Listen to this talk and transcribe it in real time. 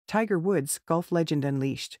Tiger Woods, Golf Legend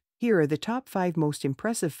Unleashed. Here are the top 5 most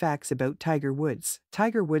impressive facts about Tiger Woods.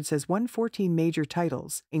 Tiger Woods has won 14 major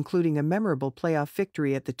titles, including a memorable playoff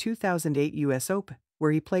victory at the 2008 US Open,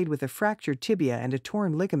 where he played with a fractured tibia and a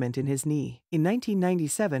torn ligament in his knee. In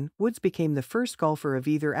 1997, Woods became the first golfer of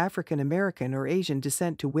either African American or Asian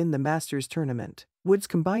descent to win the Masters tournament. Woods'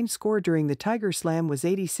 combined score during the Tiger Slam was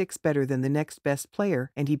 86, better than the next best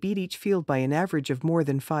player, and he beat each field by an average of more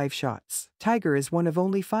than 5 shots. Tiger is one of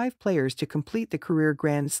only 5 players to complete the career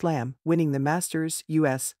Grand Slam, winning the Masters,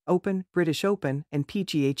 US Open, British Open, and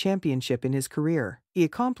PGA Championship in his career. He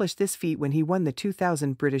accomplished this feat when he won the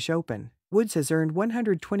 2000 British Open. Woods has earned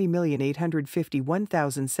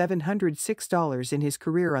 $120,851,706 in his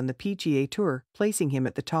career on the PGA Tour, placing him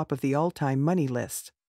at the top of the all-time money list.